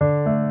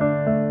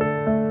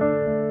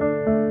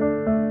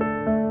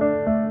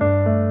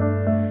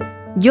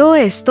Yo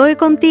estoy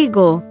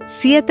contigo,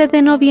 7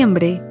 de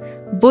noviembre.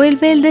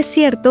 Vuelve el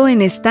desierto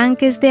en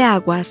estanques de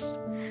aguas.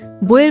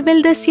 Vuelve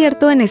el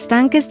desierto en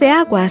estanques de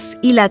aguas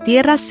y la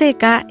tierra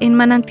seca en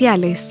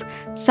manantiales.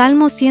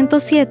 Salmo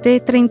 107,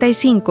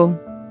 35.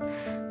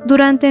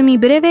 Durante mi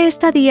breve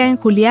estadía en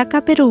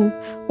Juliaca, Perú,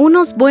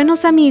 unos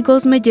buenos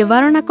amigos me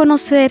llevaron a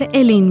conocer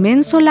el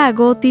inmenso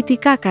lago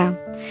Titicaca.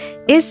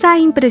 Esa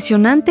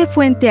impresionante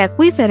fuente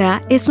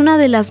acuífera es una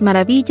de las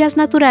maravillas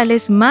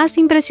naturales más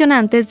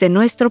impresionantes de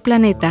nuestro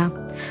planeta.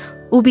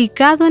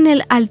 Ubicado en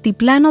el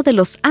altiplano de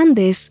los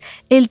Andes,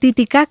 el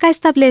Titicaca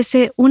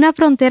establece una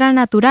frontera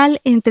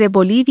natural entre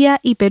Bolivia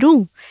y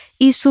Perú,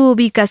 y su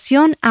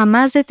ubicación a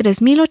más de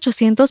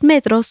 3.800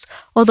 metros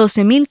o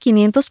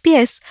 12.500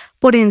 pies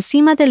por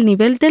encima del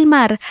nivel del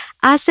mar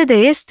hace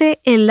de este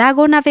el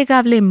lago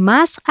navegable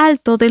más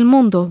alto del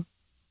mundo.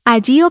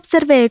 Allí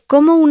observé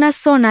cómo una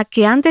zona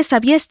que antes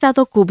había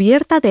estado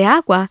cubierta de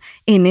agua,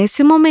 en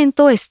ese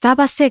momento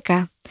estaba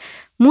seca.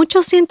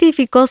 Muchos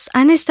científicos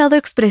han estado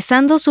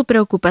expresando su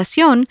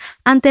preocupación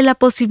ante la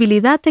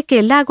posibilidad de que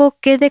el lago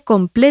quede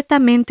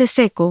completamente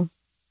seco.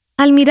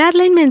 Al mirar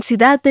la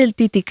inmensidad del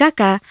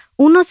Titicaca,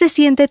 uno se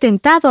siente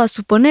tentado a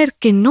suponer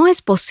que no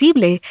es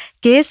posible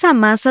que esa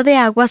masa de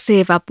agua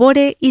se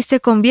evapore y se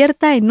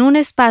convierta en un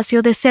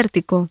espacio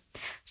desértico.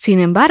 Sin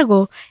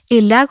embargo,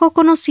 el lago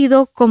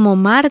conocido como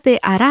Mar de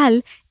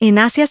Aral en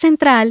Asia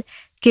Central,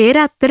 que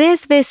era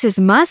 3 veces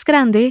más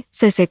grande,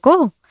 se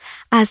secó.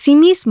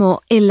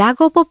 Asimismo, el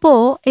lago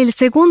Popó, el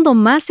segundo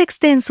más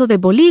extenso de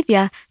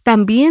Bolivia,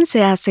 también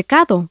se ha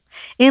secado.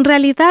 En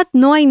realidad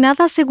no hay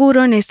nada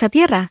seguro en esta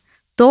tierra.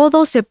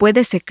 Todo se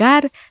puede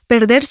secar,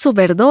 perder su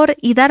verdor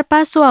y dar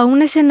paso a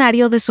un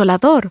escenario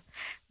desolador.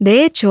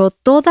 De hecho,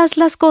 todas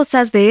las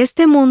cosas de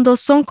este mundo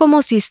son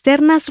como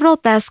cisternas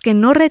rotas que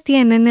no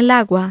retienen el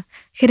agua.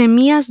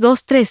 Jeremías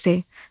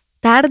 2:13.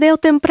 Tarde o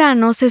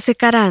temprano se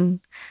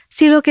secarán.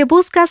 Si lo que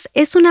buscas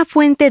es una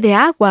fuente de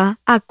agua,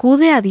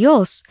 acude a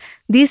Dios.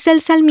 Dice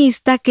el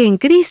salmista que en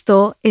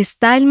Cristo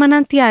está el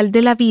manantial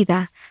de la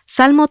vida.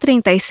 Salmo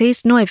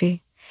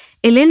 36:9.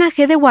 Elena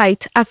G. de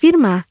White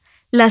afirma: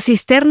 las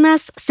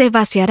cisternas se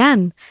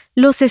vaciarán,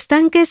 los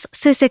estanques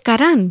se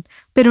secarán,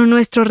 pero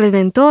nuestro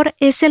Redentor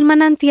es el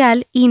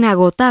manantial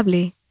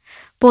inagotable.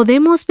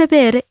 Podemos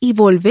beber y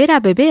volver a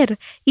beber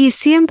y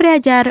siempre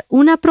hallar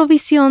una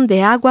provisión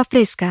de agua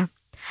fresca.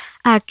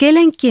 Aquel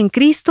en quien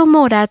Cristo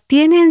mora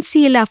tiene en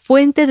sí la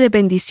fuente de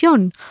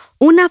bendición,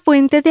 una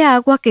fuente de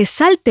agua que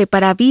salte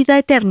para vida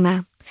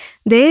eterna.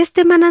 De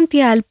este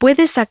manantial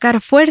puede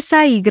sacar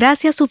fuerza y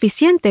gracia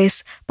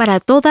suficientes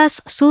para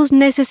todas sus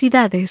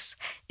necesidades.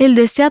 El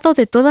deseado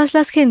de todas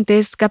las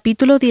gentes,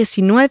 capítulo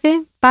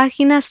 19,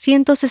 página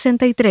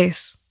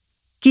 163.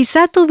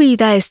 Quizá tu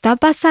vida está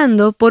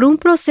pasando por un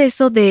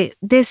proceso de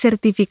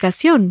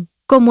desertificación,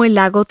 como el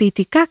lago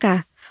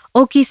Titicaca,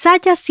 o quizá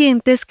ya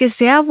sientes que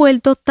se ha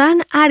vuelto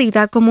tan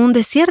árida como un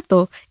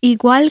desierto,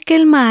 igual que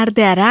el mar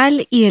de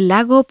Aral y el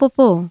lago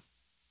Popó.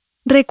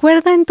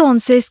 Recuerda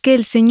entonces que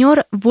el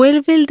Señor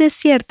vuelve el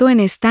desierto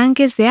en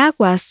estanques de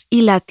aguas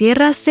y la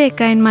tierra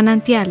seca en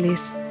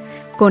manantiales.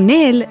 Con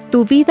Él,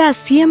 tu vida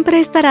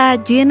siempre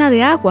estará llena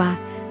de agua.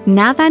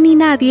 Nada ni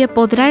nadie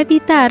podrá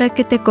evitar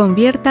que te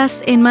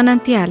conviertas en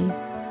manantial.